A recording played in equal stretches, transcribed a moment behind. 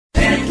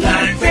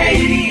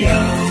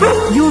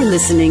You're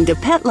listening to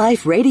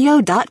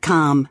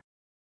PetLifeRadio.com.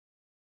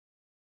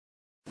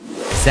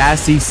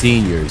 Sassy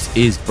Seniors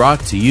is brought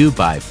to you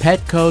by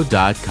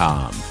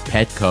Petco.com.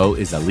 Petco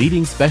is a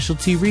leading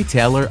specialty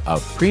retailer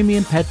of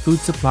premium pet food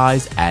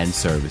supplies and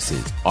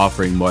services,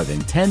 offering more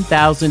than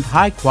 10,000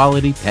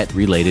 high-quality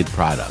pet-related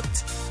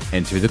products.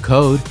 Enter the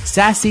code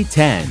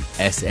SASSY10,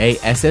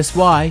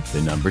 SASSY,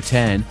 the number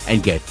 10,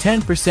 and get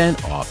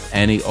 10% off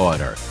any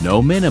order.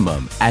 No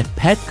minimum at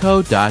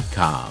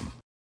Petco.com.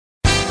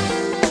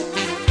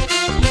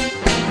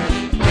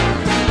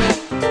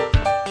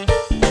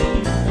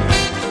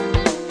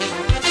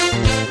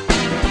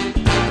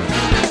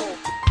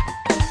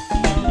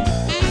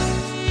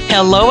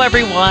 Hello,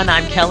 everyone.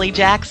 I'm Kelly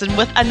Jackson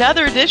with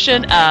another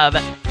edition of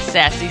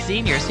Sassy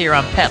Seniors here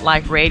on Pet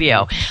Life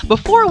Radio.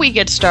 Before we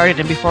get started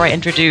and before I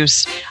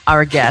introduce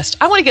our guest,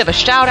 I want to give a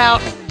shout out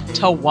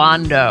to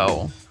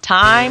Wando.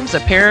 Times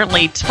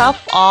apparently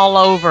tough all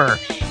over.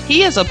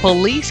 He is a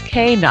police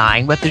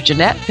canine with the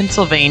Jeanette,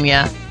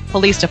 Pennsylvania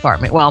Police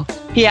Department. Well,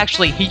 he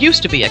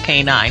used to be a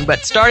canine, but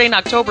starting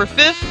October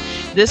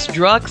 5th, this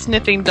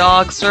drug-sniffing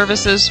dog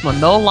services will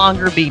no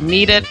longer be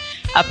needed.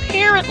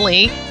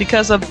 Apparently,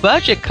 because of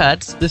budget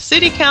cuts, the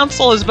city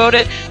council has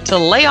voted to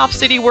lay off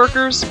city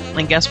workers,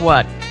 and guess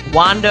what?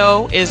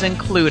 Wando is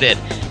included.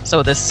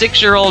 So the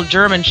 6-year-old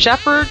German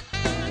Shepherd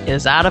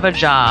is out of a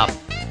job.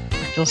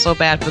 I feel so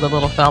bad for the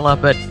little fella,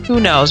 but who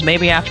knows?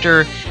 Maybe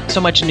after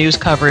so much news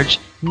coverage,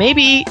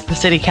 maybe the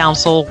city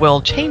council will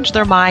change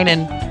their mind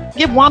and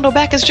give Wando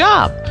back his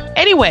job.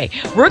 Anyway,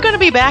 we're going to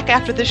be back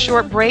after this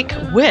short break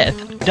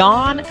with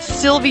Dawn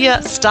Sylvia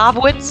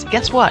Stavwitz.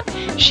 Guess what?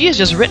 She has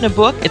just written a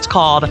book. It's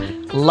called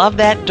Love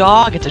That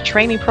Dog. It's a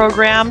training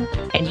program,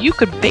 and you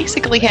could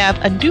basically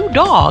have a new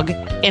dog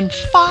in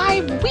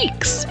 5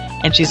 weeks.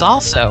 And she's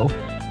also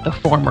the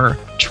former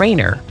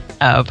trainer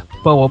of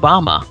Bo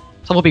Obama.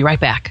 So we'll be right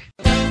back.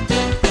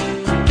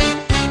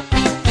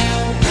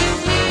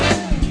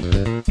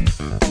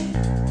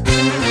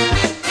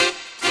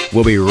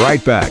 We'll be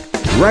right back,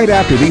 right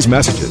after these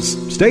messages.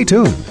 Stay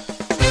tuned.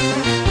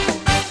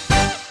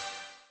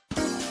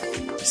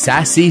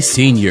 Sassy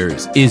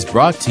Seniors is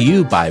brought to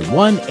you by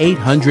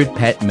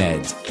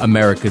 1-800-PET-MEDS,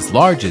 America's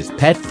largest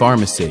pet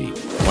pharmacy.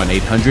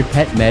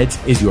 1-800-PET-MEDS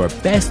is your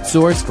best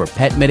source for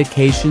pet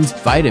medications,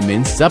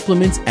 vitamins,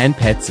 supplements, and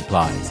pet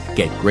supplies.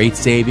 Get great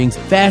savings,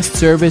 fast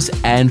service,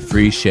 and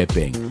free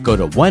shipping. Go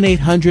to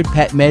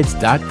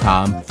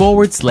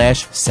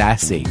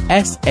 1-800-PetMeds.com/sassy,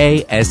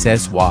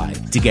 SASSY,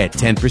 to get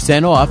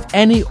 10% off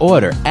any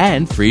order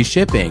and free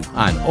shipping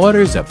on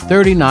orders of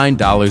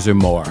 $39 or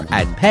more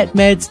at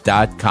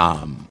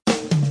PetMeds.com.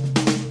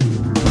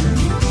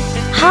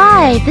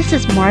 Hi, this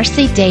is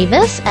Marcy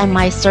Davis and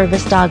my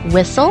service dog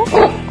Whistle,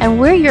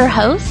 and we're your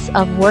hosts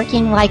of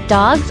Working Like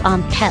Dogs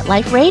on Pet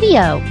Life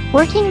Radio.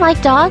 Working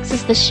Like Dogs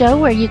is the show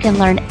where you can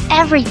learn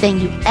everything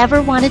you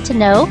ever wanted to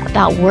know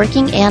about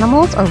working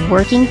animals or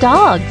working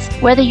dogs.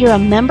 Whether you're a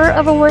member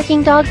of a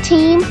working dog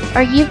team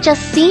or you've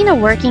just seen a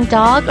working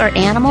dog or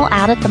animal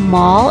out at the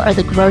mall or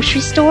the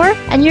grocery store,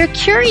 and you're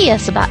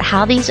curious about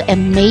how these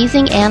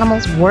amazing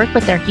animals work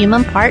with their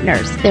human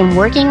partners, then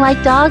Working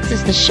Like Dogs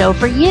is the show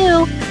for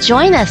you.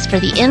 Join us for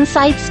the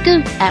inside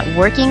scoop at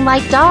Working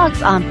Like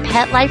Dogs on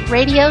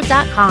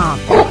PetLifeRadio.com.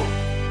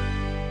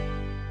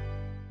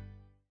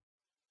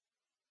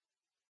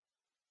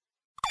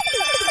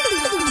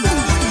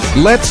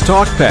 Let's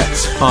Talk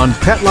Pets on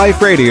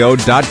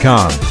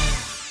PetLifeRadio.com.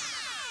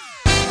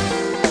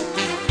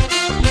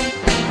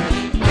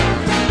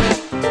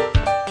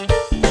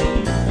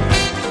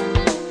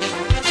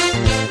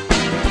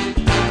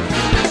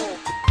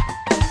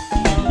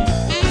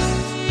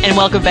 And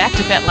welcome back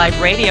to Pet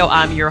Life Radio.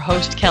 I'm your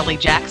host, Kelly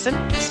Jackson.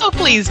 So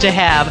pleased to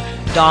have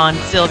Dawn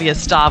Sylvia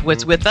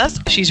Stavwitz with us.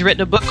 She's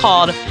written a book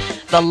called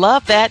The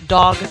Love That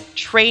Dog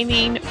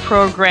Training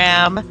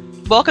Program.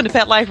 Welcome to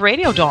Pet Life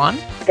Radio, Dawn.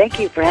 Thank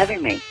you for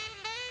having me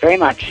very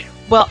much.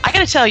 Well, I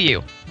got to tell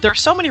you, there are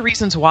so many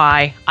reasons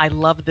why I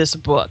love this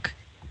book.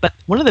 But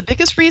one of the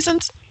biggest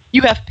reasons,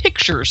 you have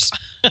pictures.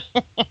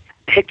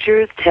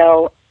 Pictures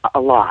tell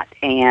a lot,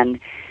 and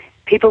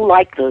people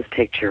like those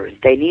pictures.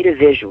 They need a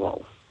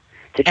visual.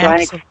 To try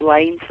and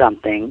explain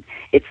something,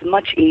 it's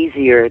much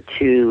easier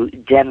to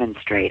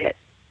demonstrate it.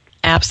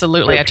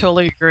 Absolutely. I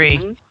totally agree.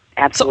 Mm-hmm.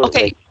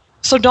 Absolutely.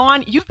 So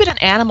Dawn, you've been an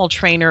animal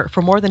trainer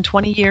for more than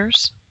 20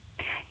 years?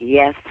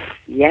 Yes,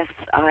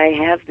 I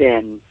have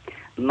been.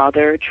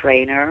 Mother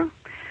trainer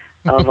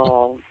of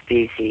all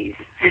species.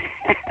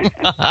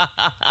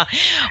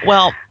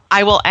 Well,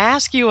 I will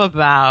ask you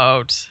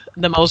about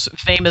the most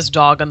famous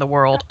dog in the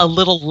world a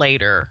little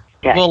later.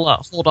 Okay. We'll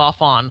hold off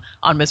on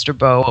Mr.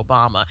 Bo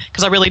Obama,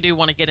 because I really do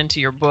want to get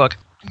into your book.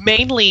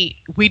 Mainly,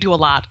 we do a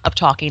lot of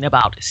talking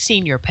about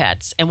senior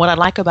pets. And what I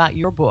like about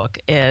your book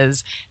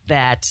is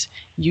that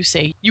you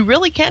say you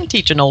really can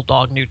teach an old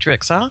dog new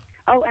tricks, huh?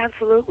 Oh,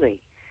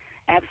 absolutely.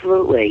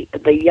 Absolutely.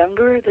 The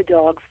younger the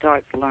dog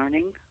starts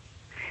learning,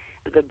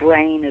 the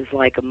brain is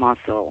like a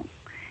muscle.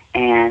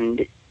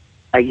 And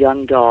a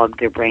young dog,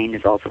 their brain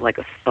is also like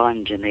a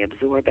sponge, and they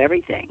absorb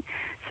everything.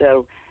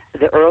 So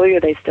the earlier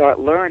they start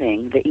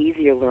learning, the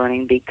easier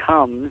learning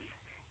becomes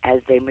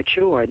as they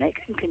mature, and they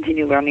can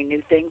continue learning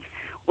new things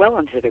well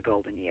into their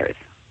golden years.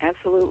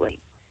 Absolutely.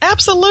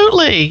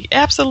 Absolutely.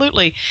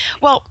 Absolutely.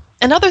 Well,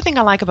 another thing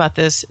I like about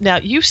this, now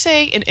you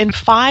say in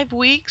 5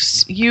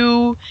 weeks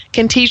you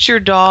can teach your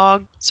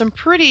dog some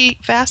pretty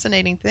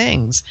fascinating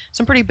things,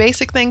 some pretty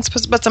basic things,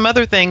 but some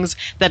other things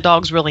that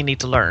dogs really need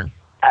to learn.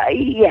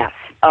 Yes.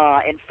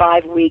 In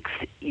 5 weeks,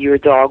 your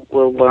dog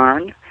will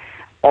learn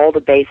all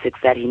the basics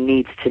that he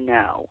needs to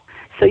know,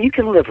 so you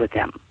can live with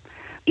him.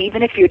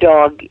 Even if your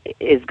dog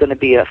is going to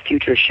be a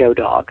future show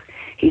dog,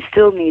 he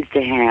still needs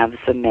to have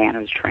some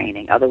manners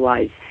training.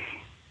 Otherwise,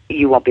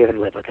 you won't be able to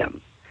live with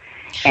him.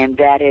 And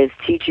that is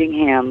teaching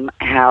him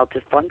how to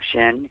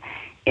function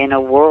in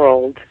a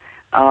world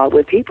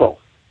with people,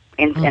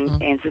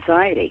 in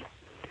society.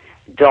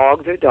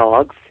 Dogs are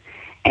dogs,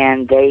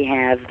 and they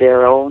have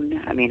their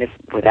own,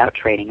 without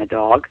training a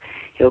dog,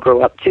 he'll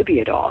grow up to be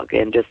a dog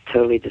and just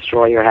totally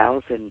destroy your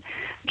house and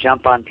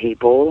jump on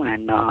people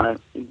and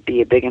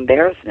be a big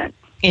embarrassment.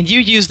 And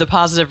you use the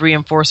positive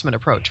reinforcement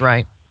approach,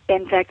 right?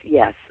 In fact,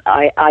 yes.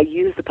 I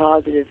use the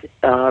positive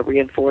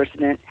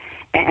reinforcement,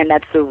 and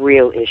that's the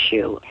real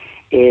issue,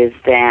 is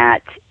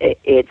that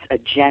it's a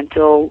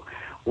gentle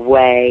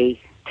way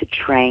to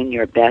train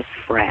your best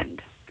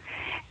friend.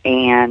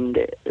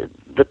 And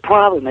the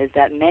problem is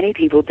that many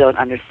people don't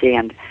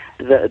understand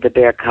the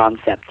bare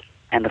concept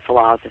and the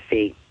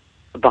philosophy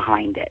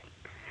behind it.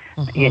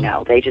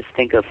 Mm-hmm. They just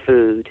think of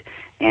food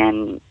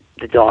and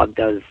the dog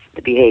does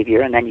the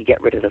behavior and then you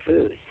get rid of the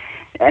food.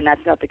 And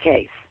that's not the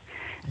case.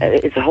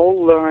 It's a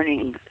whole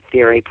learning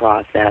theory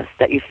process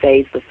that you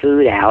phase the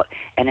food out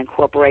and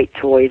incorporate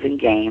toys and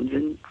games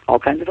and all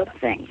kinds of other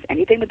things.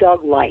 Anything the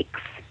dog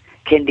likes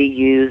can be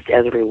used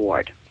as a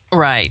reward.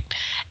 Right.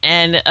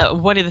 And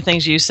one of the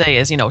things you say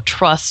is,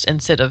 trust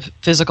instead of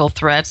physical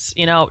threats.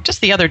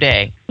 Just the other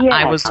day, yes,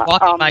 I was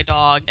walking my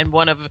dog, and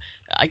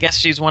I guess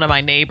she's one of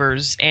my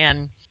neighbors,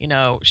 and,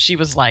 she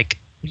was like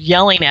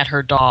yelling at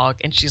her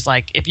dog, and she's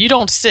like, if you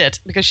don't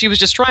sit, because she was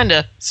just trying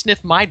to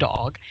sniff my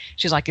dog,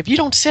 she's like, if you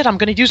don't sit, I'm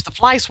going to use the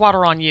fly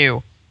swatter on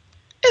you.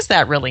 Is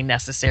that really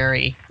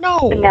necessary?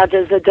 No. Now,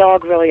 does the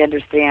dog really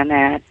understand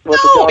that?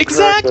 What no, the dog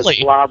exactly. heard was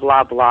blah,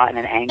 blah, blah in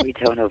an angry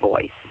tone of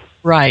voice.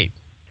 Right.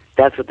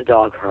 That's what the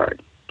dog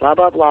heard. Blah,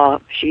 blah, blah.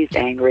 She's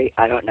angry.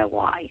 I don't know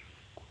why.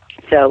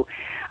 So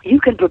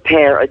you can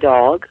prepare a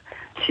dog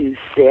to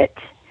sit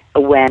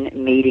when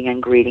meeting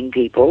and greeting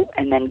people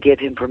and then give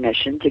him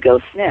permission to go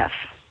sniff.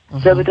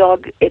 Mm-hmm. So the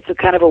dog, it's a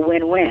kind of a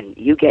win-win.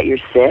 You get your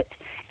sit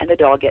and the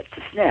dog gets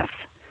to sniff,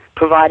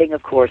 providing,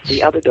 of course,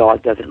 the other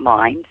dog doesn't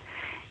mind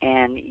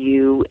and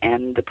you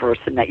and the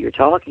person that you're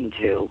talking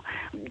to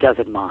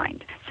doesn't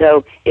mind.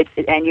 So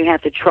and you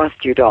have to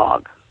trust your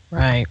dog.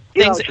 Right. If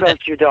you don't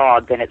trust your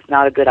dog, then it's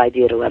not a good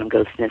idea to let him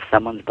go sniff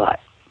someone's butt.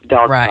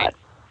 Dog's butt.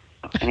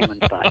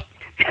 Anyone's butt.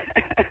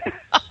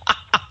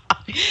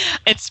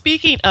 And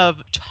speaking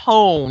of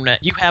tone,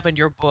 you have in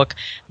your book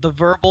the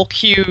verbal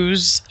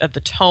cues of the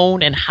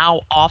tone and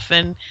how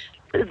often.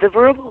 The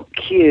verbal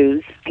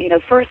cues,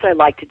 first I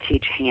like to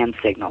teach hand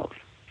signals,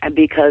 and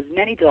because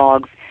many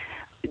dogs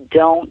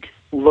don't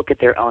look at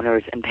their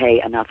owners and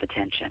pay enough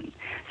attention.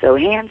 So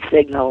hand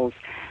signals,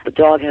 the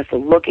dog has to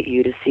look at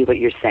you to see what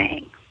you're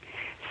saying.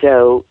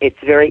 So it's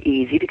very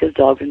easy because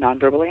dogs are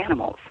nonverbal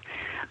animals.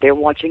 They're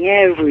watching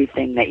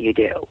everything that you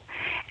do.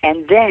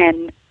 And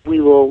then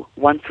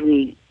once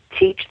we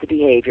teach the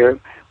behavior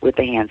with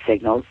the hand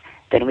signals,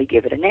 then we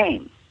give it a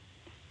name.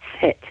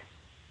 Sit.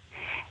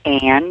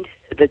 And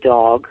the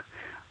dog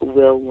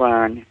will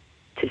learn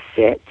to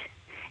sit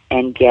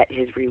and get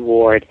his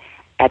reward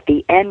at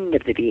the end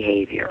of the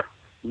behavior,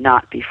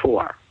 not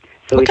before.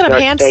 So what kind of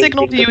hand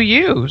signal do you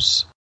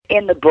use?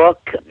 In the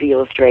book, the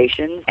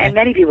illustrations, and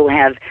many people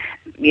have,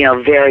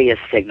 various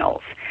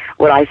signals.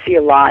 What I see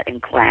a lot in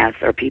class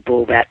are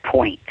people that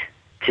point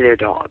to their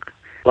dog.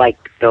 Like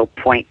they'll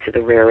point to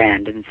the rear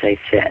end and say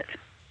sit.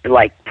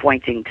 Like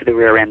pointing to the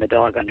rear end, the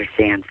dog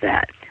understands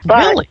that.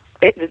 But really?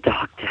 The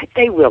dog,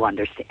 they will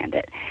understand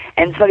it.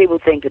 And some people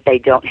think that they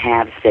don't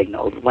have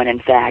signals, when in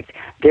fact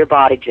their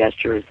body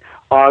gestures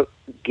are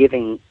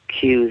giving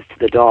cues to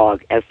the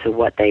dog as to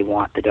what they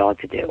want the dog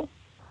to do.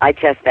 I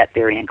test that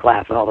theory in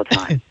class all the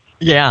time.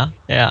 Yeah.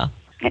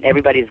 And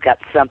everybody's got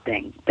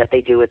something that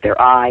they do with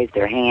their eyes,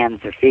 their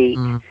hands, their feet,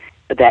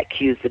 that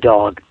cues the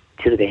dog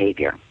to the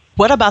behavior.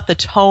 What about the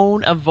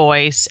tone of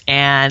voice,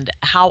 and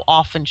how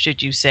often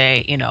should you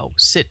say,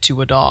 sit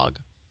to a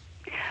dog?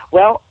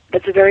 Well,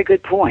 that's a very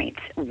good point.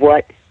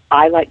 What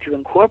I like to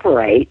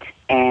incorporate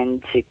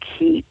and to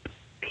keep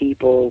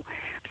people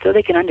so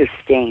they can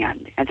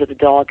understand and so the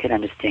dog can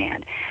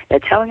understand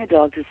that telling a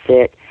dog to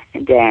sit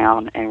and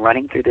down and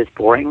running through this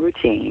boring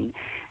routine,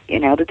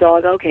 the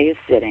dog, okay, is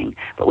sitting,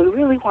 but we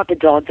really want the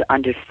dog to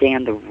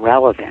understand the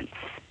relevance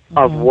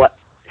of what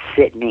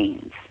sit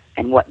means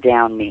and what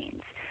down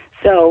means.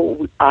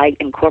 So I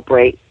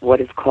incorporate what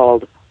is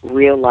called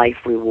real-life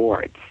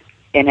rewards.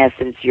 In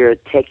essence, you're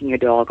taking your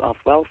dog off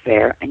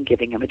welfare and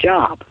giving him a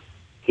job.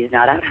 He's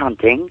not out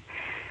hunting.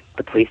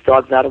 The police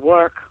dog's out of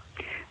work.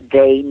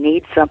 they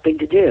need something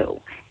to do.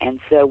 And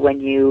so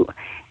when you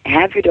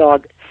have your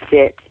dog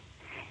sit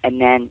and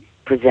then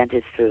present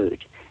his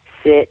food,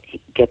 sit,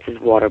 he gets his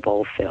water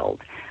bowl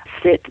filled,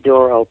 sit, the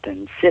door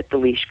opens, sit, the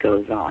leash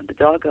goes on. The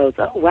dog goes,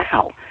 oh,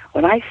 wow,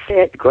 when I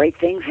sit, great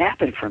things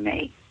happen for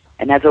me.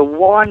 And that's a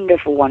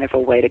wonderful,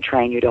 wonderful way to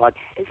train your dog,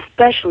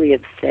 especially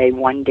if, say,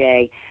 one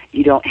day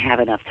you don't have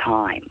enough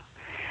time.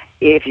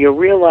 If your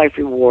real-life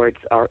rewards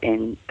are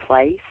in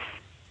place,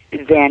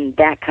 then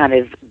that kind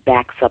of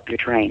backs up your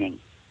training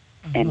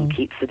and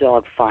keeps the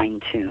dog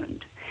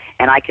fine-tuned.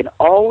 And I can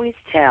always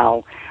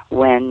tell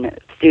when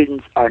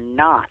students are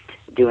not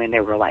doing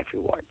their real-life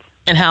rewards.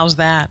 And how's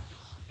that?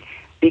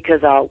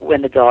 Because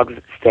when the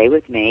dogs stay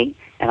with me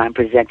and I'm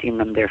presenting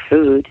them their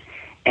food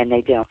and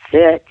they don't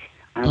sit,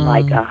 I'm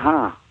like,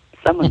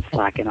 someone's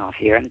slacking off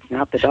here, and it's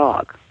not the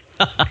dog.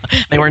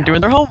 They weren't doing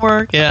their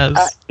homework,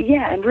 yes.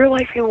 Yeah, and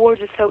real-life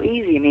rewards are so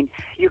easy. I mean,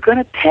 you're going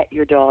to pet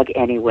your dog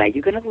anyway.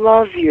 You're going to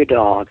love your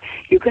dog.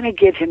 You're going to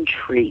give him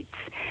treats.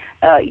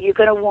 You're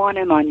going to want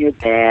him on your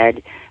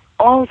bed.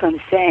 All I'm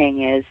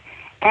saying is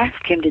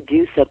ask him to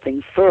do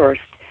something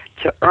first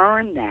to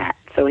earn that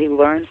so he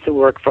learns to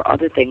work for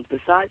other things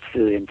besides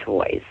food and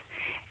toys.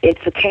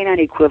 It's a canine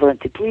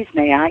equivalent to please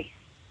may I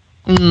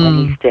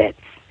when he sits.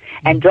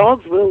 And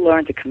dogs will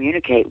learn to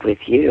communicate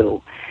with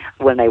you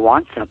when they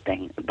want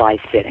something by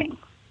sitting.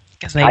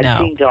 Because they know. I've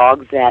seen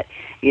dogs that,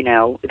 they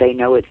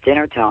know it's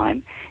dinner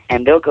time,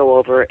 and they'll go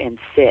over and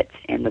sit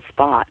in the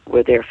spot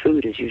where their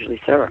food is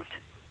usually served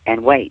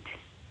and wait.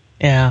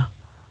 Yeah.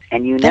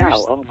 And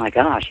oh my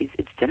gosh,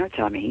 it's dinner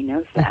time, and he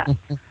knows that.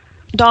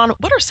 Dawn,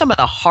 what are some of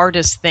the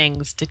hardest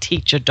things to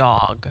teach a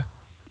dog?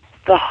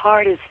 The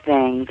hardest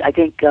things, I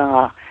think,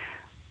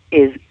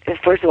 is,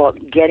 first of all,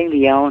 getting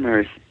the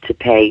owners to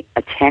pay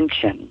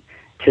attention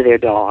to their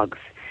dogs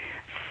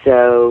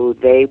so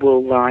they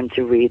will learn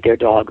to read their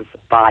dog's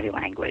body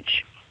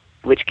language,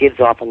 which gives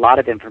off a lot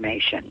of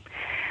information.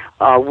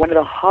 One of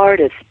the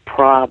hardest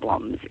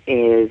problems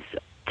is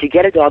to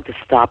get a dog to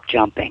stop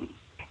jumping.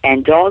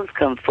 And dogs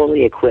come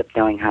fully equipped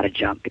knowing how to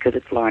jump because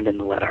it's learned in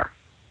the litter.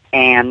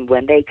 And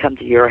when they come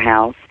to your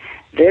house,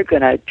 they're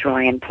going to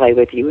try and play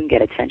with you and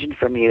get attention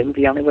from you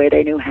the only way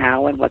they knew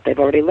how and what they've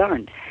already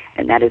learned,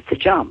 and that is to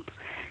jump.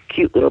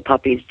 Cute little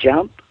puppies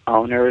jump.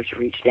 Owners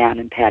reach down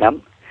and pet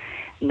them,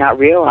 not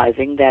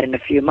realizing that in a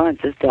few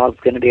months this dog's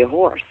going to be a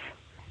horse.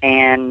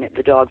 And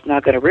the dog's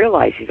not going to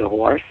realize he's a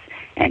horse,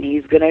 and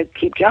he's going to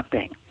keep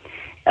jumping.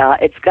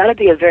 It's got to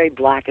be a very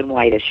black and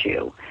white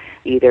issue.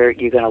 Either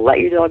you're going to let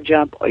your dog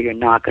jump or you're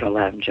not going to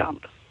let him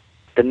jump.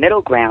 The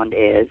middle ground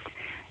is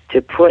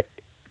to put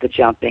the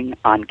jumping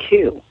on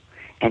cue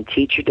and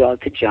teach your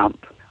dog to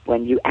jump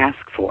when you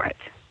ask for it.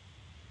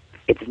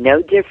 It's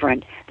no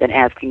different than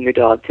asking your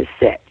dog to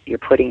sit.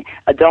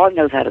 A dog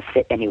knows how to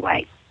sit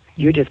anyway.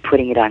 You're just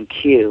putting it on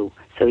cue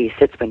so he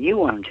sits when you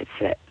want him to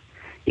sit.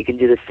 You can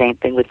do the same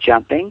thing with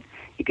jumping.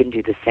 You can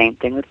do the same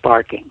thing with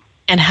barking.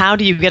 And how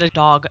do you get a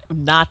dog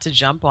not to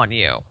jump on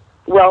you?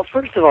 Well,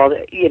 first of all,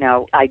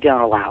 I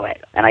don't allow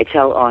it. And I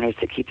tell owners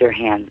to keep their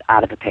hands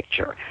out of the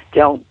picture.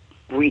 Don't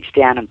reach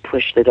down and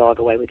push the dog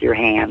away with your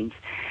hands,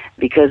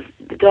 because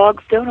the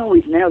dogs don't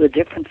always know the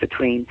difference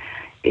between,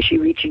 is she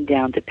reaching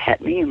down to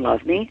pet me and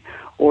love me,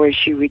 or is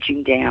she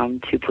reaching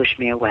down to push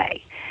me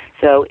away?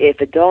 So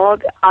if a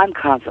dog, I'm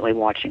constantly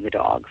watching the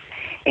dogs,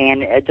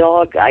 and a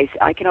dog, I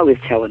can always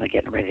tell when they're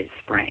getting ready to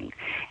spring.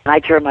 And I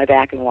turn my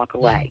back and walk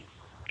away,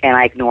 and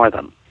I ignore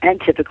them. And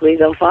typically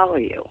they'll follow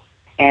you.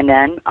 And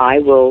then I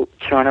will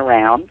turn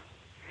around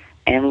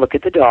and look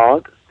at the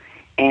dog,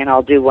 and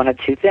I'll do one of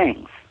two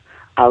things.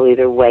 I'll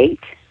either wait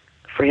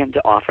for him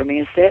to offer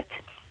me a sit,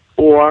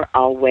 or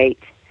I'll wait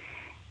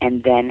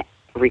and then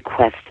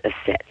request a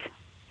sit.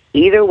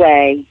 Either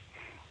way,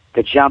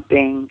 the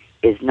jumping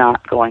is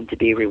not going to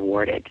be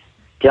rewarded.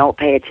 Don't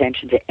pay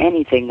attention to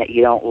anything that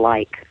you don't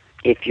like.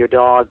 If your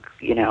dog,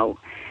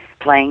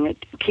 playing,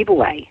 keep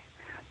away.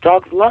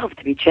 Dogs love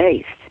to be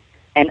chased,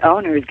 and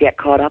owners get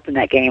caught up in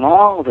that game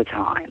all the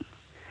time.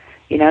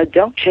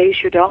 Don't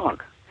chase your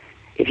dog.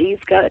 If he's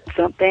got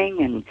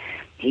something and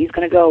he's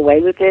going to go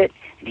away with it,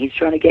 and he's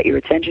trying to get your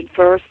attention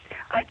first,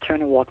 I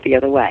turn and walk the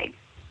other way.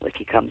 If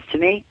he comes to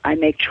me, I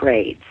make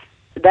trades.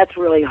 That's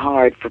really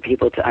hard for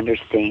people to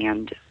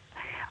understand.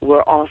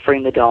 We're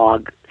offering the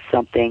dog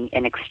something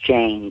in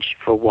exchange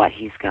for what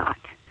he's got.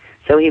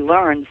 So he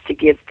learns to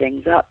give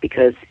things up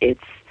because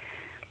it's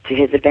to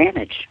his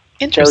advantage.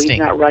 Interesting. So he's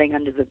not running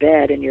under the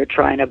bed and you're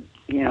trying to,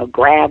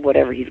 grab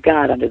whatever he's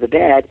got under the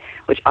bed,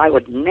 which I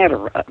would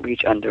never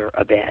reach under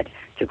a bed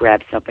to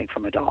grab something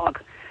from a dog.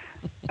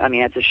 I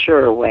mean, it's a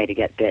sure way to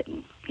get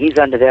bitten. He's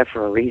under there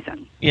for a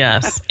reason.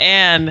 Yes,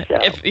 and so,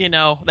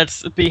 if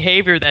that's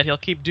behavior that he'll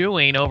keep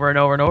doing over and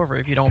over and over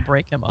if you don't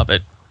break him of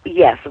it.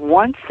 Yes,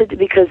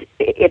 because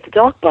if the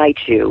dog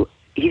bites you,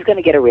 he's going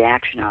to get a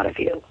reaction out of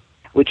you,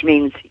 which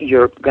means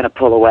you're going to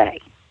pull away.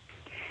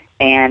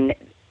 And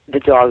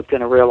the dog's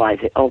going to realize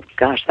it, oh,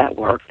 gosh, that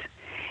worked.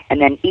 And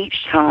then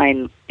each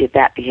time, if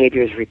that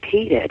behavior is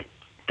repeated,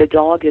 the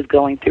dog is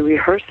going through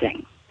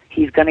rehearsing.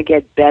 He's going to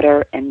get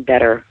better and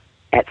better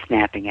at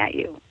snapping at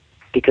you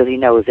because he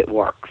knows it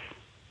works,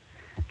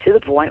 to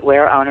the point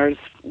where owners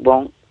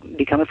won't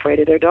become afraid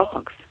of their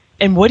dogs.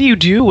 And what do you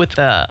do with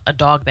a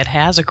dog that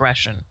has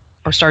aggression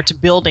or starts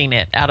building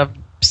it out of,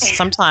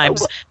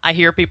 sometimes I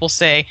hear people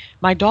say,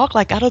 my dog,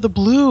 like out of the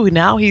blue,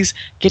 now he's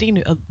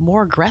getting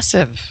more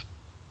aggressive.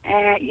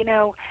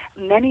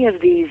 Many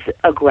of these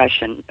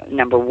aggression,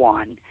 number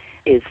one,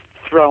 is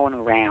thrown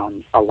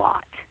around a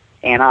lot.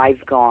 And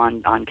I've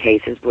gone on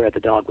cases where the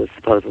dog was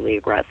supposedly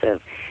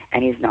aggressive,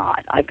 and he's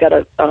not. I've got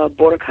a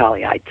border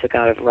collie I took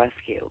out of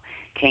rescue,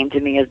 came to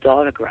me as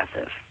dog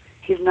aggressive.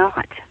 He's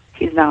not.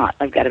 He's not.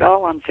 I've got it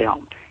all on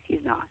film.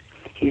 He's not.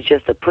 He's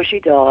just a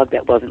pushy dog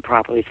that wasn't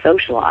properly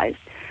socialized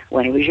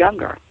when he was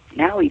younger.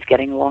 Now he's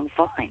getting along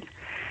fine.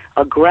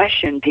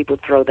 Aggression, people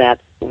throw that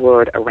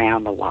word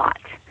around a lot.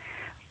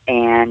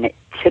 And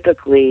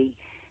typically,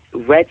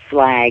 red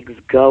flags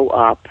go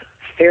up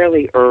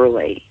fairly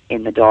early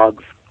in the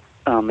dog's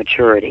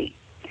maturity.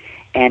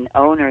 And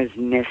owners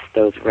miss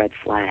those red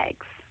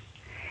flags.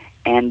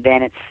 And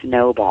then it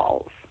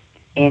snowballs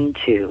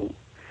into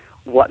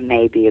what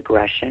may be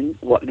aggression,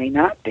 what may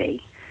not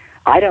be.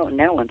 I don't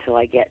know until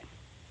I get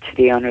to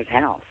the owner's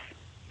house.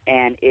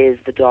 And is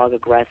the dog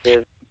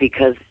aggressive?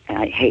 Because, and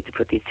I hate to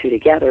put these two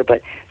together,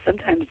 but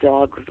sometimes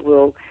dogs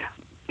will,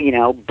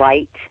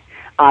 bite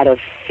out of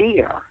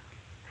fear.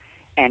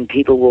 And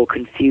people will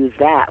confuse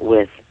that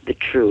with the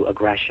true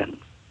aggression.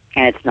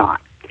 And it's not.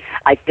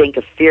 I think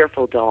a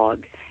fearful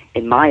dog,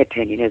 in my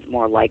opinion, is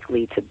more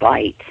likely to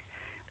bite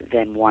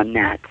than one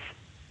that's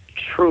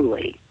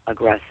truly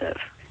aggressive.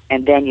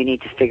 And then you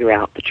need to figure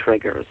out the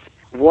triggers.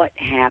 What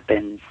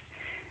happens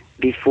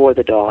before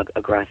the dog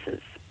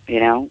aggresses?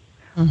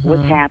 Mm-hmm.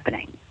 What's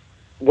happening?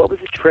 What was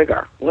the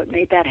trigger? What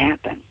made that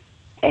happen?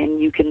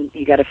 And you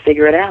got to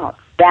figure it out.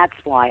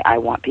 That's why I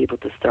want people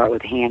to start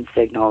with hand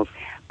signals,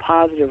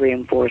 positive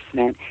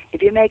reinforcement.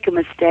 If you make a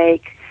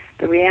mistake,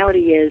 the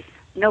reality is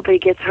nobody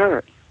gets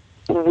hurt.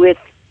 With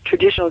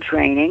traditional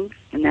training,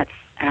 and that's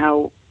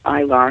how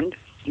I learned,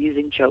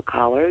 using choke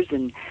collars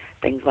and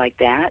things like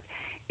that,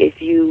 if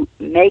you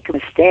make a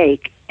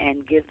mistake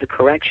and give the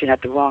correction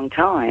at the wrong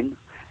time,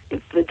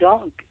 the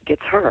dog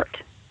gets hurt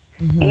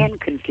and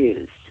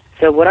confused.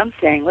 So what I'm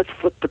saying, let's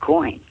flip the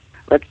coin.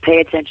 Let's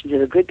pay attention to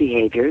the good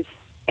behaviors,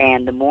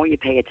 and the more you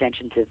pay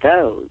attention to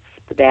those,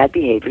 the bad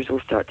behaviors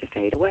will start to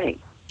fade away.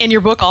 In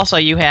your book also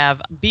you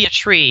have Be a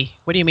Tree.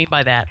 What do you mean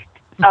by that?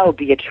 Oh,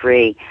 be a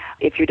tree.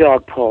 If your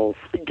dog pulls,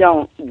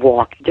 don't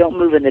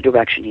move in the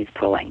direction he's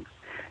pulling.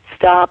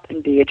 Stop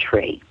and be a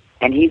tree.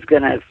 And he's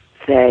going to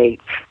say,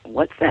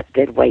 what's that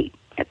dead weight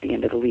at the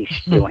end of the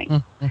leash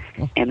doing?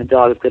 And the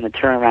dog is going to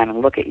turn around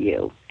and look at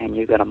you, and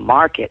you're going to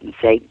mark it and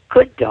say,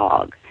 good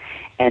dog.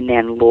 And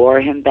then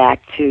lure him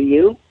back to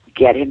you,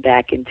 get him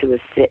back into a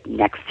sit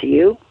next to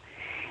you,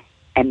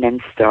 and then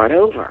start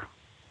over.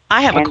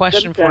 I have a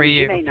question for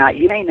you. You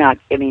may not,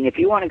 if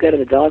you want to go to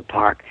the dog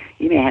park,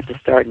 you may have to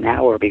start an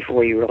hour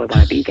before you really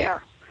want to be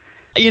there.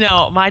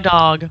 My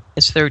dog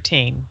is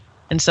 13,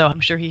 and so I'm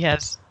sure he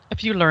has a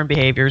few learned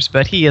behaviors,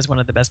 but he is one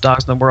of the best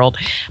dogs in the world.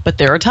 But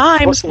there are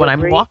times when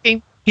I'm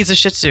walking, he's a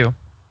Shih Tzu.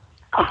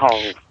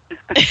 Oh.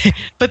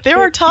 But there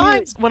are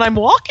times when I'm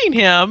walking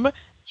him,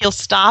 he'll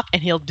stop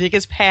and he'll dig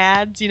his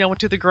pads,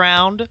 into the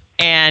ground,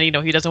 and,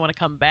 he doesn't want to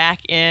come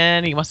back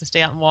in. He wants to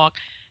stay out and walk.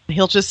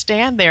 He'll just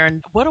stand there,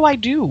 and what do I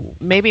do?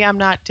 Maybe I'm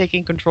not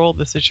taking control of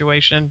the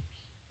situation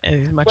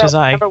as much as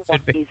I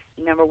should be.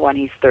 Number one,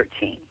 he's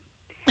 13.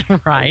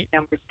 Right.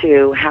 Number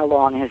two, how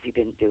long has he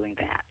been doing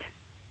that?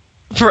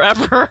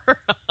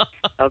 Forever.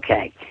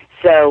 Okay.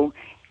 So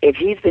if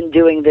he's been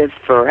doing this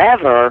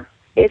forever,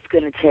 it's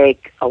going to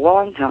take a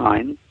long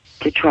time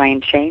to try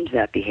and change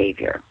that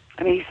behavior.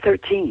 I mean, he's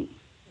 13.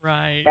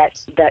 Right.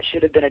 That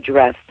should have been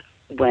addressed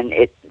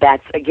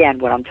that's, again,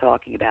 what I'm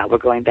talking about. We're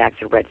going back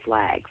to red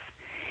flags.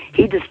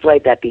 He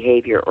displayed that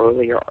behavior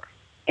earlier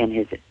in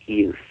his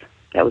youth.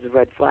 That was a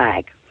red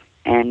flag.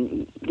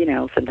 And,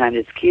 sometimes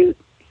it's cute.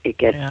 It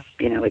gets,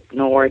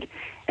 ignored,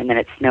 and then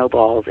it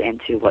snowballs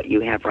into what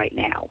you have right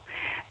now.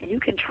 And you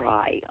can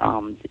try,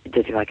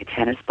 does he like a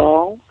tennis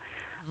ball?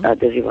 Does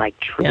he like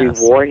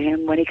reward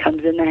him when he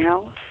comes in the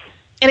house?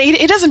 And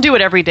he doesn't do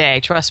it every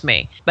day, trust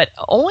me. But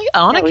only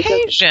on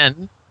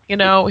occasion,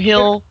 he'll do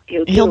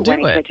it when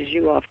he catches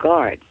you off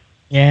guard.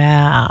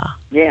 Yeah.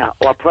 Yeah,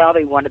 or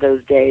probably one of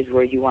those days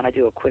where you want to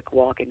do a quick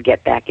walk and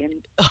get back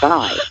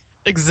inside.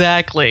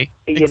 Exactly.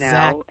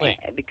 Exactly.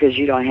 Because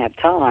you don't have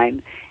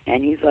time.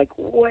 And he's like,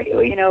 wait,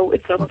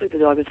 it's almost like the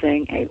dog is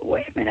saying, hey,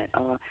 wait a minute.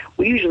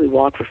 We usually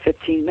walk for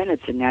 15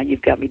 minutes, and now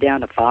you've got me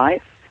down to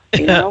 5,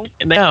 And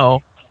they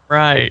know.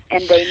 Right.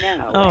 And they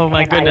know. Oh,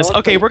 my goodness.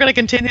 Okay, we're going to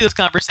continue this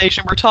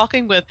conversation. We're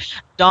talking with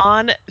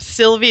Dawn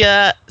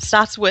Sylvia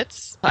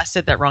Stazewitz. I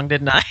said that wrong,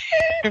 didn't I?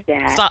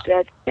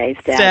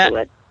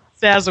 Stazewitz.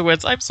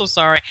 Stazewitz. I'm so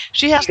sorry.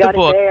 She has the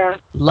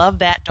book, Love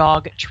That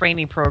Dog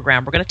Training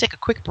Program. We're going to take a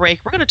quick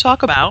break. We're going to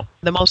talk about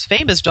the most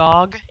famous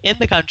dog in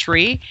the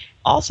country,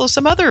 also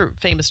some other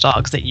famous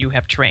dogs that you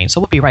have trained.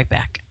 So we'll be right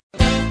back.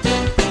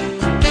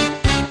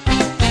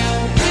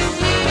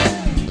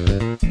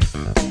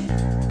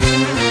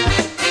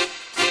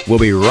 We'll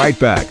be right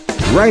back,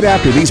 right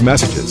after these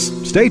messages.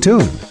 Stay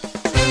tuned.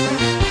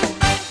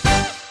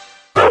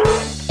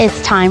 It's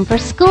time for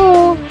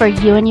school for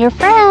you and your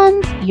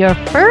friends, your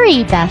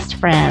furry best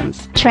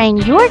friends. Train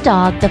your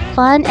dog the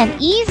fun and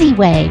easy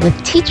way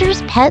with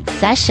Teacher's Pet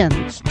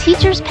Sessions.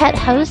 Teacher's Pet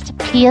host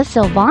Pia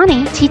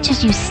Silvani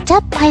teaches you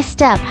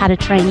step-by-step how to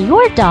train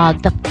your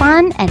dog the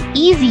fun and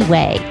easy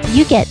way.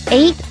 You get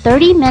 8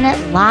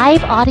 30-minute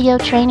live audio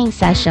training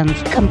sessions,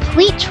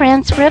 complete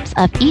transcripts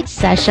of each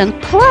session,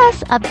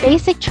 plus a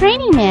basic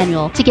training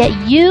manual to get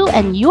you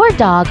and your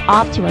dog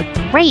off to a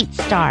great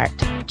start.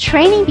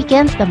 Training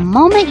begins the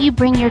moment you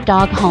bring your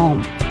dog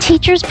home.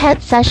 Teacher's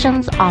Pet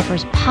Sessions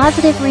offers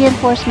positive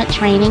reinforcement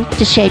training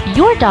to shape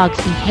your dog's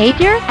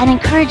behavior and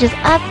encourages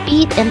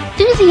upbeat,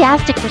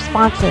 enthusiastic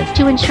responses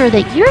to ensure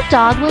that your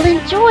dog will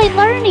enjoy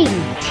learning.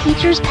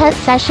 Teacher's Pet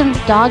Sessions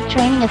dog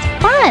training is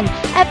fun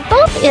at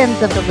both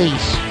ends of the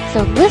leash.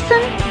 So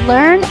listen,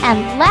 learn,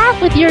 and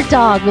laugh with your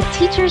dog with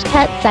Teacher's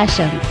Pet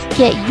Sessions.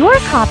 Get your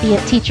copy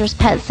of Teacher's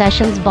Pet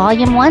Sessions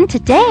Volume 1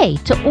 today.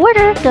 To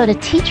order, go to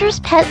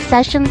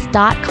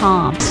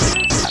teacherspetsessions.com.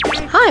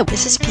 Hi,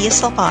 this is Pia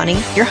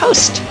Silvani, your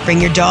host. Bring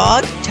your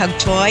dog, tug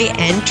toy,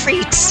 and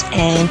treats,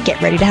 and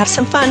get ready to have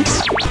some fun.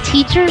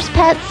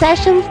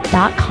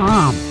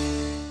 teacherspetsessions.com.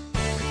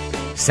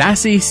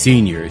 Sassy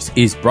Seniors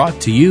is brought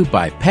to you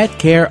by Pet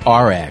Care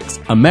RX,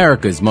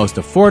 America's most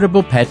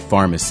affordable pet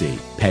pharmacy.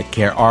 Pet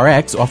Care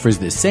RX offers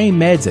the same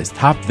meds as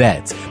top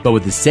vets, but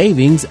with the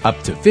savings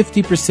up to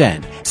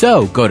 50%.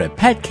 So go to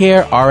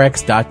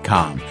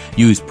petcarerx.com.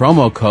 Use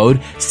promo code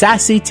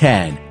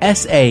SASSY10,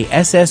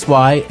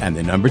 SASSY, and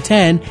the number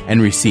 10,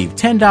 and receive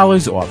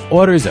 $10 off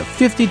orders of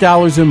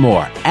 $50 or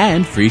more,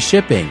 and free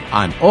shipping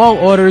on all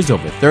orders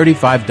over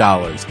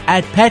 $35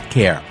 at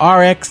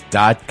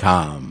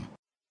petcarerx.com.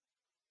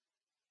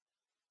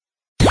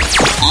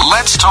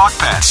 Let's talk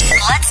pets.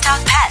 Let's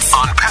talk pets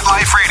On Pet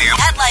Life Radio.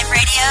 Pet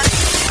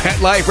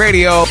Life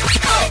Radio.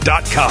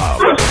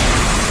 PetLifeRadio.com.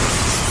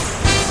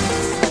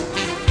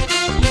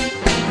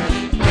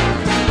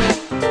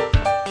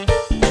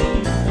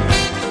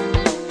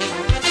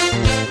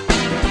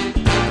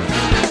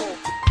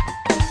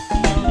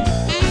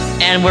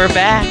 And we're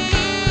back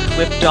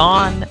with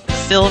Dawn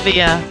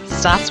Sylvia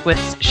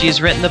Stoswitz.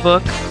 She's written the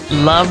book,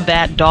 Love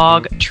That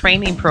Dog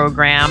Training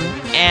Program.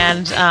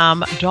 And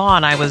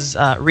Dawn, I was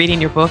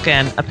reading your book,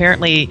 and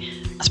apparently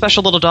a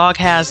special little dog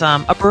has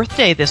a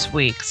birthday this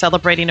week,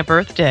 celebrating a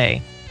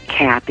birthday.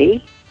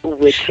 Cappy,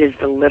 which is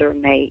the litter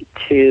mate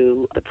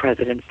to the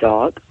president's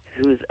dog,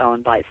 who's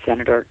owned by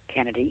Senator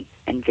Kennedy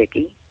and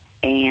Vicky,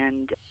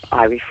 and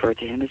I refer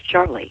to him as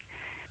Charlie.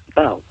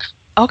 Bo.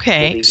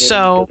 Okay,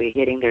 they'll be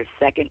hitting their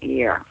second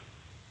year.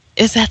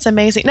 That's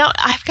amazing. Now,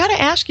 I've got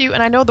to ask you,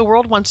 and I know the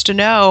world wants to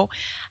know,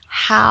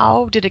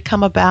 how did it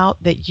come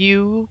about that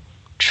you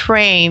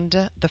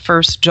trained the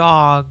first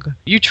dog?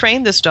 You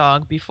trained this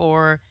dog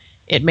before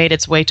it made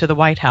its way to the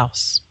White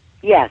House.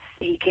 Yes,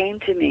 he came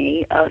to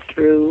me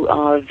through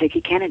Vicky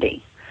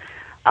Kennedy.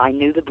 I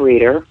knew the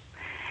breeder,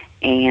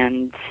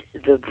 and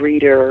the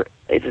breeder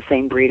is the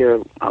same breeder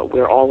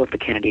where all of the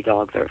Kennedy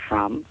dogs are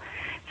from.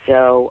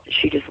 So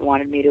she just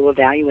wanted me to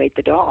evaluate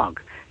the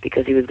dog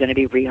because he was going to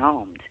be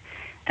rehomed.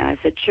 And I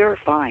said, sure,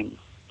 fine,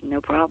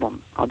 no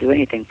problem. I'll do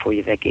anything for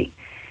you, Vicky.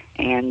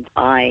 And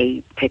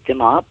I picked him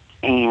up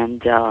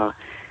and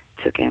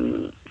took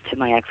him to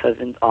my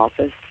ex-husband's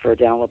office for a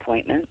dental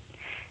appointment,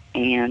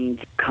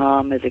 and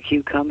calm as a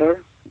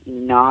cucumber,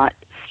 not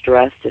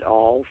stressed at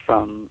all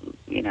from,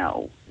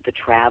 the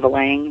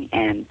traveling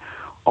and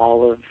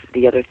all of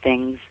the other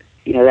things,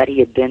 that he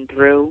had been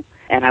through.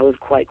 And I was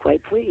quite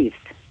pleased.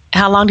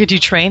 How long did you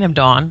train him,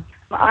 Dawn?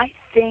 I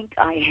think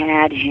I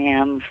had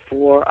him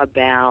for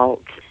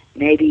about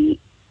maybe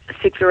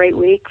 6 or 8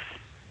 weeks,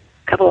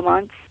 couple of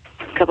months.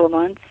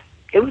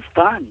 It was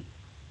fun.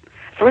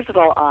 First of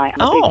all, I'm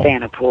a big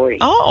fan of Porty.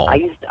 Oh. I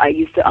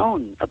used to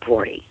own a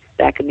Porty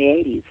back in the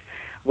 80s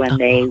when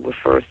they were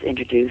first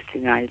introduced to the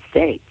United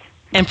States.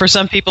 And for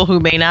some people who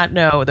may not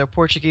know, they're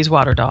Portuguese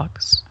water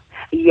dogs.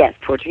 Yes,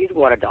 Portuguese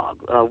water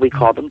dog. We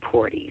call them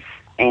Porties.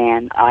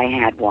 And I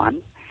had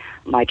one.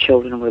 My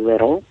children were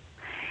little.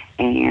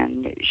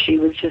 And she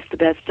was just the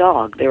best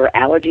dog. There were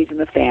allergies in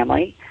the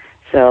family,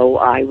 so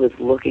I was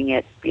looking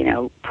at,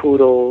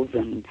 poodles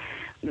and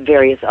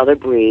various other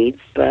breeds,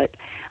 but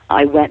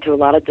I went to a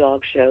lot of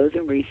dog shows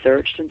and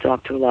researched and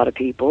talked to a lot of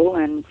people,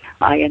 and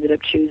I ended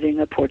up choosing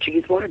a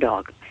Portuguese water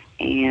dog.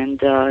 And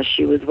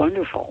she was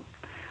wonderful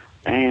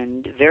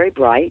and very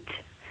bright,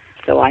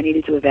 so I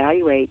needed to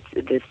evaluate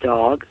this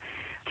dog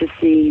to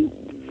see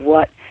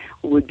what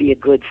would be a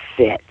good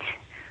fit,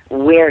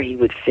 where he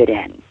would fit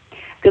in.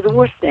 Because the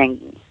worst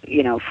thing,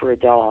 for a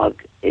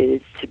dog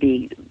is to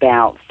be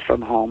bounced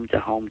from home to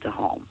home to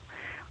home.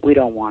 We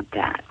don't want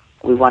that.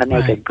 We want to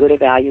make a good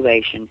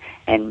evaluation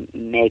and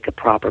make a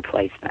proper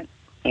placement.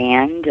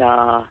 And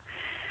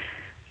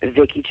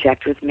Vicky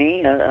checked with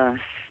me, a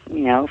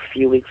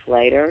few weeks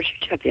later. She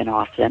checked in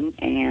often,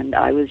 and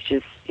I was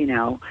just,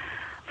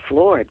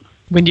 floored.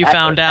 When you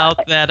found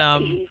out that,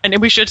 and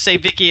we should say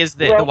Vicki is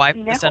the wife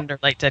of the Senator,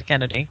 late Ted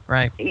Kennedy,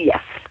 right?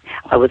 Yes.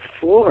 I was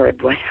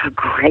floored what a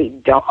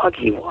great dog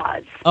he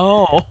was.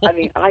 Oh. I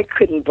mean, I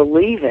couldn't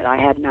believe it. I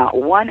had not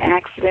one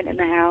accident in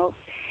the house.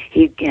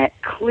 He had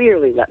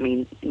clearly let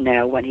me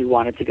know when he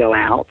wanted to go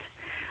out.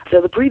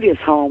 So the previous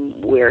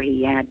home where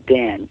he had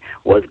been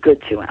was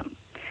good to him.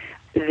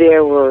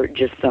 There were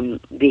just some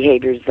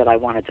behaviors that I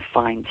wanted to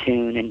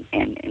fine-tune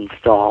and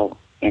install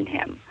in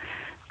him.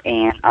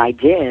 And I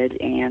did,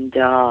 and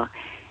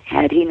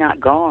had he not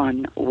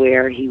gone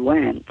where he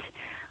went,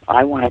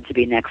 I wanted to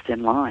be next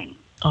in line.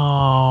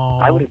 Oh.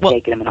 I would have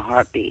taken him in a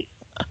heartbeat.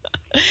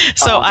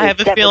 So I have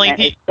a feeling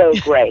he's so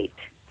great.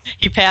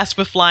 He passed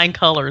with flying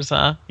colors,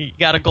 huh? He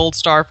got a gold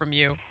star from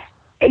you.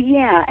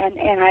 Yeah, and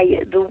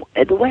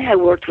the way I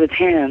worked with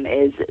him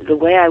is the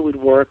way I would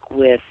work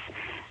with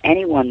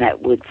anyone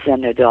that would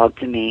send their dog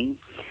to me,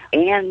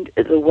 and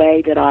the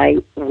way that I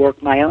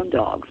work my own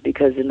dogs,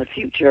 because in the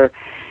future,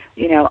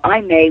 you know,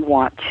 I may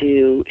want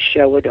to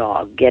show a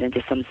dog, get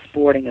into some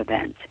sporting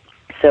event.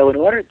 So in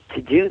order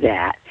to do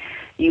that,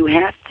 you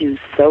have to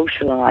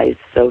socialize,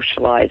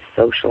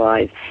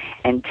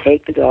 and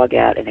take the dog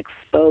out and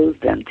expose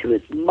them to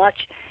as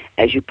much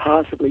as you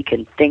possibly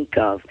can think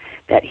of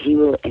that he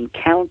will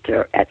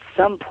encounter at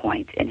some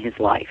point in his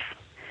life.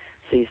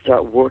 So you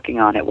start working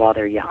on it while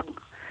they're young.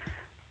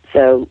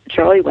 So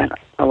Charlie went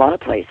a lot of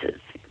places.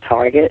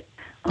 Target,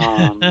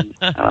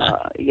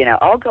 you know,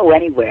 I'll go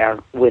anywhere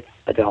with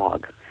a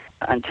dog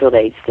until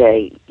they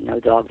say no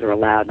dogs are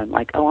allowed. And I'm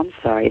like, oh, I'm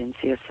sorry, I didn't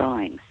see a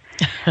sign.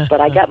 But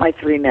I got my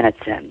 3 minutes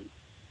in,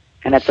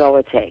 and that's all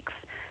it takes.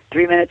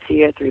 3 minutes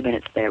here, 3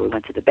 minutes there. We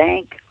went to the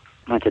bank,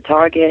 went to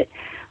Target,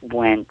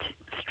 went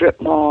strip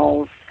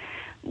malls,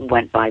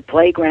 went by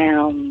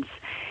playgrounds,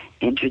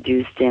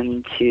 introduced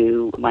him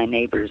to my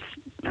neighbor's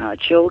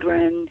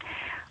children.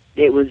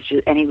 It was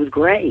just, and he was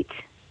great.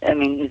 I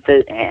mean,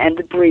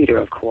 the breeder,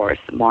 of course,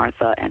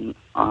 Martha and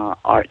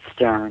Art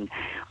Stern,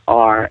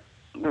 are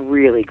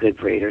really good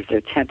breeders.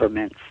 Their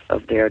temperaments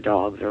of their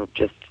dogs are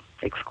just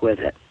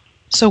exquisite.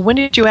 So when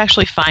did you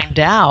actually find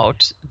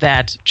out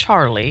that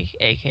Charlie,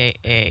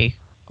 a.k.a.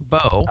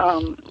 Bo,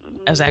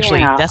 was actually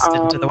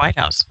destined to the White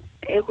House?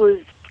 It was,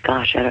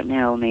 gosh, I don't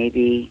know,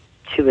 maybe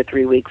 2 or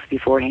 3 weeks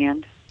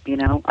beforehand, you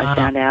know, I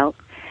found out.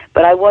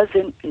 But I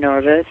wasn't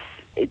nervous.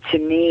 To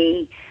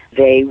me,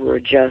 they were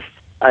just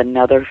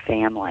another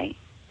family,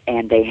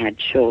 and they had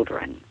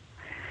children.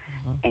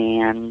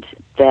 And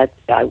that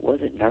I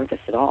wasn't nervous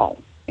at all.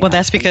 Well,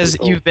 that's because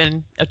you've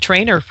been a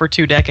trainer for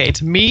 2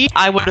 decades. Me,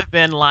 I would have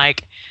been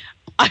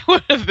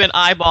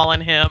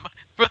eyeballing him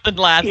for the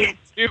last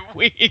 2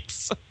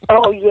 weeks.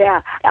 Oh,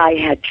 yeah. I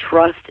had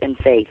trust and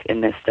faith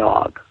in this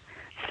dog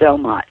so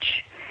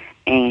much.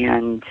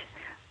 And,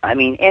 I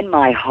mean, in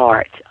my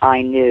heart,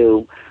 I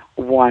knew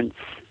once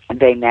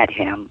they met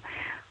him,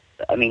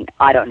 I mean,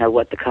 I don't know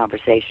what the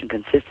conversation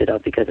consisted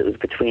of because it was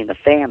between the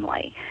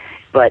family,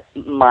 but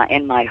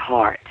in my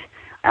heart,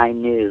 I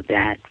knew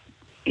that,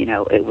 you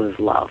know, it was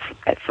love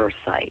at first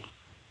sight.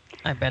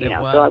 I bet it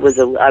was. So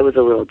I was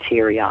a little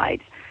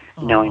teary-eyed,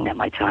 knowing that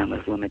my time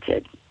was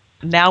limited.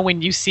 Now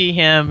when you see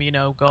him, you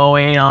know,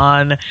 going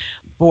on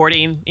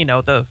boarding, you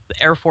know, the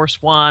Air Force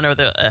One or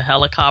the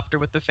helicopter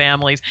with the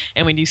families,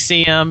 and when you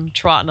see him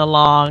trotting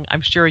along,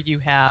 I'm sure you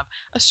have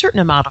a certain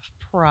amount of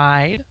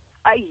pride.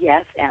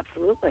 Yes,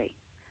 absolutely.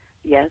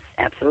 Yes,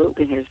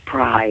 absolutely. His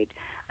pride,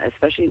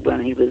 especially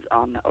when he was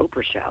on the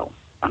Oprah show.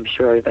 I'm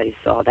sure everybody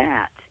saw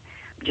that.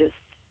 Just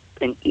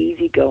an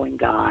easygoing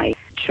guy.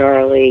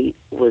 Charlie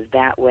was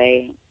that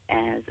way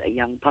as a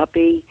young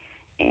puppy,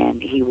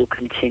 and he will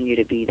continue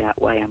to be that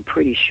way, I'm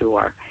pretty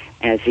sure,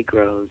 as he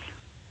grows.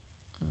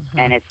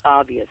 And it's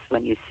obvious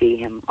when you see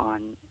him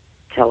on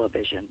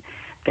television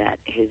that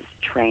his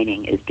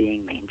training is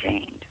being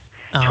maintained.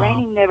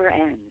 Training never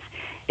ends.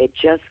 It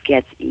just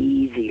gets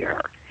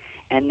easier.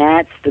 And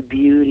that's the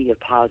beauty of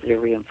positive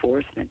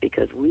reinforcement,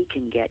 because we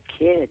can get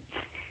kids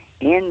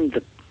in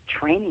the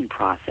training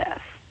process.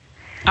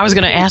 I was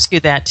going to ask you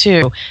that,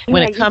 too.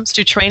 When it comes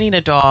to training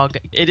a dog,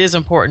 it is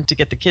important to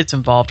get the kids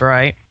involved,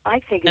 right? I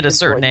think it's at a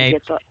certain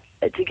age.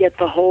 To get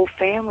the whole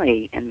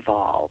family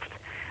involved.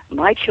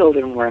 My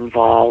children were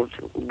involved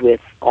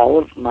with all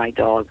of my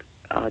dog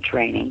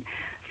training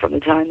from the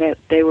time that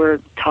they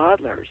were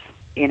toddlers,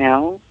 you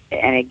know?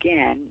 And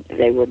again,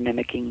 they were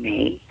mimicking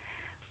me,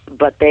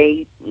 but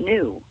they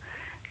knew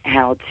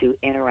how to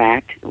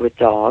interact with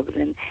dogs.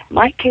 And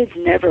my kids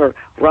never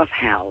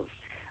roughhoused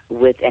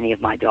with any of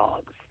my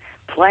dogs.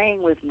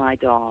 Playing with my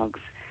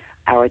dogs,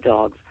 our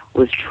dogs,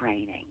 was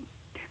training.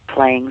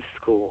 Playing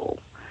school.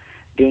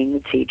 Being the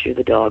teacher,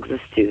 the dog's a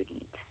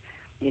student.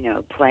 You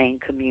know, playing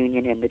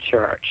communion in the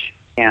church.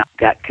 You know,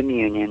 got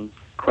communion,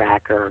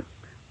 cracker,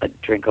 a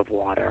drink of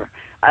water.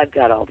 I've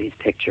got all these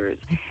pictures.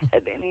 I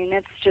mean,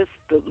 that's just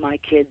my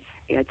kids'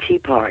 tea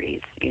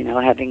parties. You know,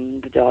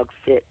 having the dog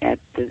stay at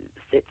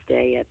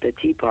the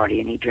tea party,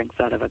 and he drinks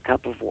out of a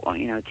cup of,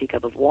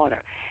 teacup of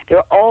water. There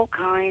are all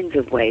kinds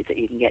of ways that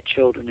you can get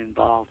children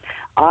involved.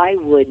 I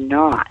would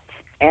not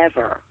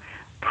ever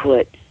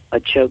put a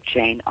choke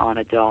chain on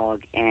a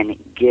dog and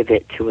give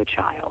it to a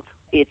child.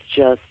 It's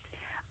just,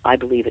 I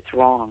believe it's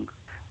wrong.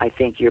 I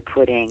think you're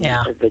putting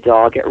the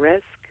dog at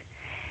risk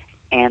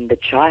and the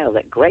child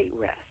at great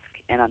risk.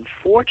 And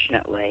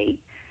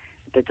unfortunately,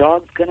 the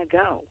dog's going to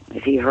go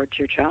if he hurts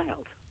your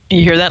child.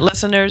 You hear that,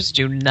 listeners?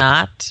 Do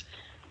not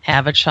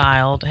have a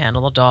child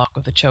handle a dog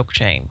with a choke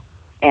chain.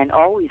 And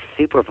always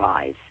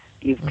supervise.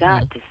 You've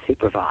got to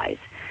supervise.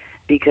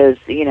 Because,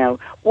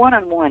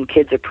 one-on-one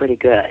kids are pretty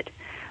good.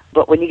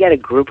 But when you get a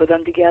group of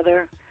them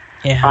together,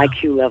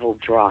 IQ level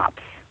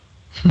drops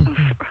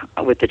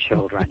with the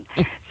children.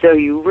 So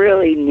you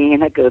really need,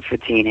 and that goes for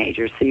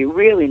teenagers, so you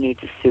really need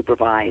to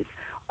supervise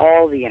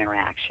all the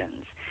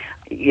interactions.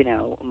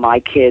 My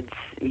kids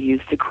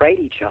used to crate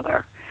each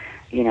other.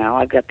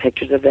 I've got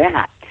pictures of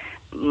that.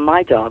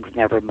 My dogs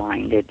never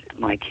minded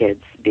my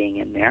kids being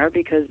in there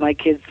because my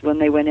kids, when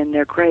they went in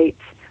their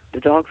crates, the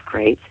dogs'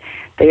 crates,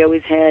 they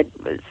always had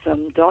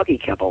some doggy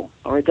kibble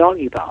or a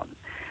doggy bone,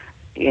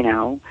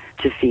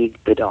 to feed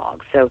the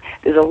dog. So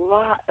there's a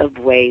lot of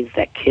ways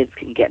that kids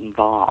can get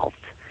involved.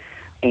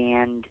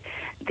 And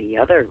the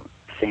other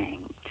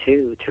thing,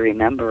 too, to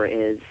remember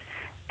is,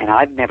 and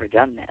I've never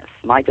done this,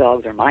 my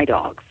dogs are my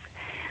dogs.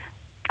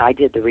 I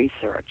did the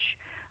research.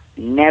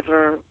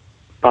 Never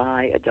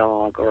buy a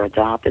dog or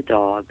adopt a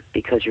dog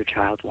because your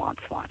child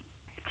wants one.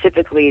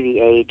 Typically, the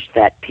age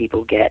that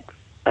people get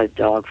a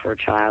dog for a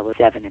child is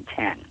 7 and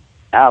 10,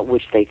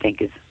 which they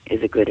think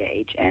is a good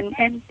age.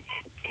 And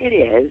it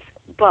is,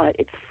 but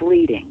it's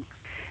fleeting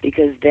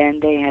because then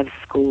they have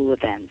school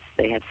events,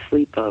 they have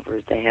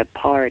sleepovers, they have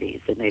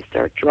parties, and they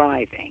start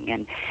driving,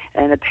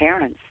 and the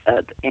parents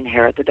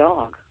inherit the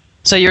dog.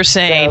 So you're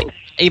saying,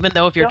 even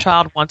though if your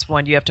child wants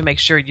one, you have to make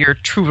sure you're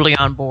truly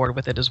on board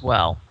with it as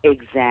well.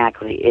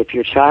 Exactly. If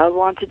your child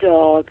wants a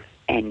dog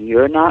and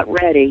you're not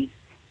ready,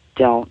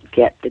 don't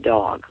get the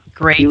dog.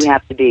 Great. You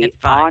have to be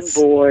advice.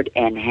 on board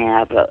and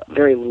have a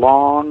very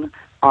long,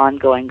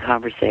 ongoing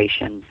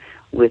conversation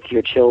with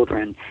your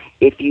children.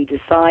 If you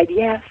decide,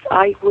 yes,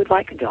 I would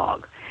like a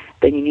dog,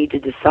 then you need to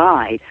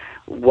decide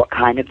what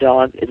kind of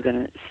dog is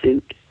going to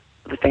suit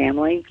the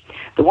family.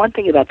 The one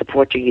thing about the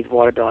Portuguese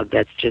water dog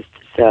that's just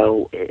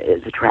so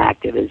is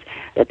attractive is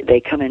that they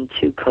come in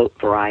 2 coat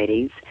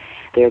varieties.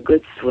 They're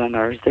good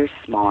swimmers. They're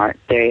smart.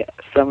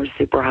 Some are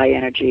super high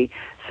energy.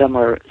 Some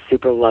are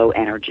super low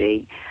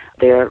energy.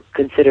 They're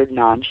considered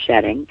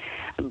non-shedding.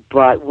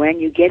 But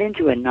when you get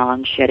into a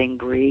non-shedding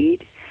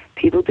breed,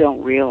 people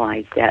don't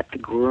realize that the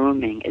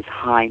grooming is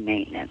high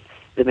maintenance.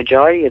 The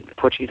majority of the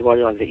Portuguese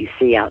water dogs that you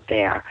see out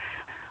there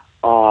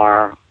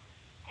are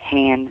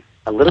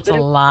a little bit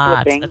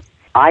of clipping.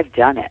 I've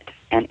done it,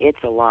 and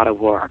it's a lot of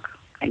work,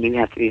 and you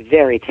have to be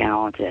very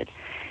talented,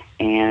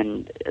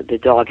 and the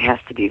dog has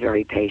to be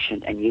very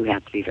patient, and you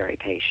have to be very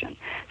patient.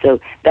 So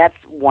that's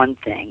one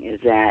thing,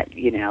 is that,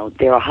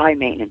 they're a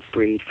high-maintenance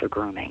breed for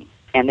grooming,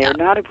 and they're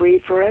not a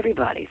breed for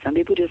everybody. Some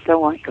people just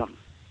don't like them.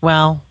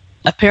 Well,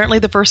 apparently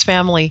the first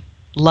family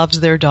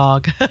loves their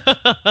dog.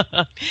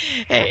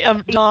 Hey,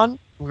 Dawn,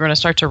 we're going to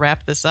start to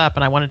wrap this up,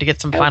 and I wanted to get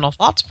some final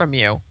thoughts from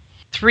you.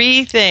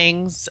 3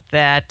 things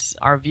that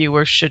our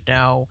viewers should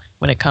know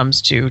when it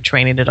comes to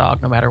training a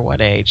dog, no matter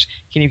what age.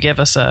 Can you give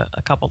us a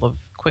couple of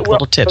quick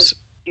little tips?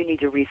 You need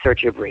to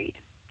research your breed,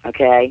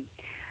 okay?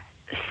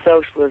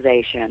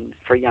 Socialization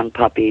for young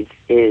puppies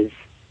is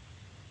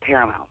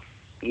paramount.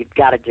 You've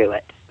got to do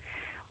it.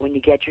 When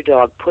you get your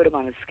dog, put him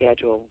on a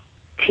schedule.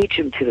 Teach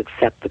him to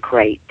accept the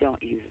crate.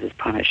 Don't use it as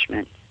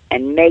punishment.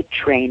 And make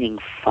training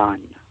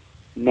fun.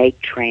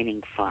 Make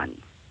training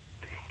fun.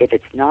 If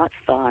it's not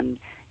fun,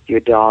 your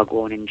dog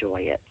won't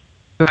enjoy it.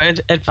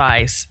 Good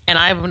advice. And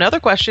I have another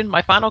question,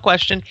 my final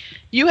question.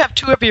 You have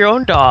 2 of your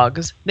own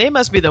dogs. They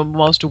must be the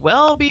most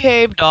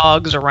well-behaved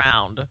dogs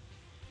around.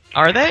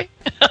 Are they?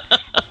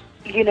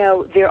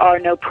 There are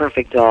no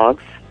perfect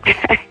dogs.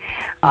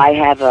 I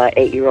have a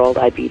 8-year-old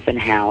Iberian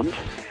hound,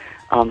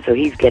 so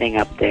he's getting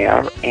up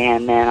there.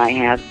 And then I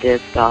have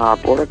this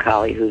Border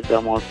Collie who's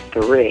almost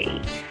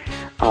 3,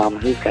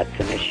 who's got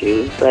some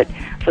issues. But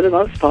for the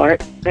most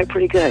part, they're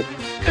pretty good.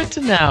 Good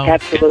to know.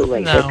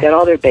 Absolutely. They've got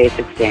all their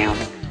basics down.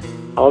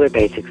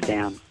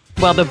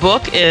 Well, the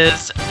book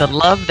is the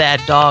Love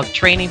That Dog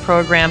training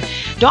program.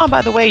 Dawn,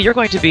 by the way, you're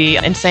going to be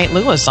in St.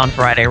 Louis on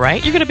Friday,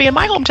 right? You're going to be in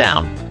my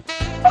hometown.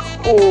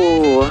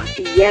 Oh,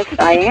 yes,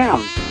 I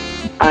am.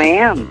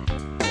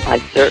 I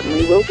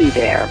certainly will be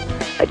there.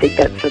 I think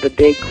that's for the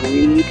Big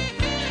Read.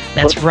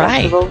 That's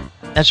right. Festival.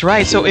 That's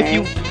right. So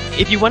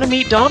if you want to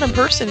meet Dawn in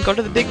person, go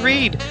to the Big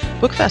Read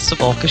Book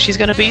Festival because she's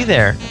going to be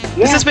there. Yes,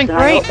 this has been great.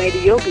 I hope maybe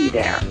you'll be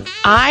there.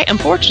 I,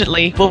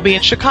 unfortunately, will be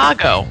in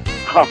Chicago.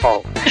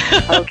 Oh,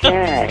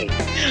 okay.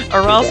 Or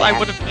else I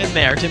would have been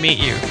there to meet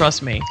you.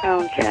 Trust me.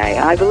 Okay,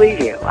 I believe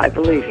you.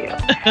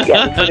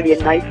 Yeah, it's going to be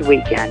a nice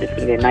weekend.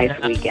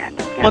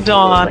 Absolutely. Well,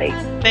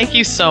 Dawn, thank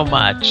you so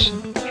much.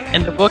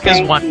 And the book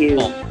is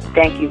wonderful.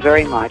 Thank you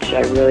very much.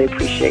 I really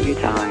appreciate your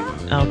time.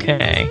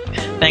 Okay.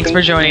 Thanks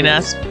for joining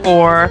us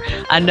for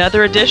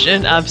another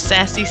edition of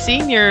Sassy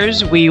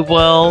Seniors. We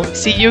will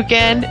see you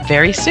again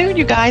very soon,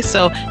 you guys.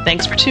 So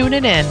thanks for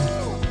tuning in.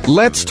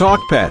 Let's Talk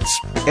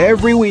Pets,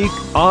 every week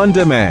on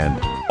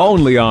demand,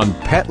 only on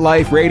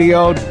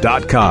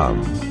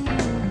PetLifeRadio.com.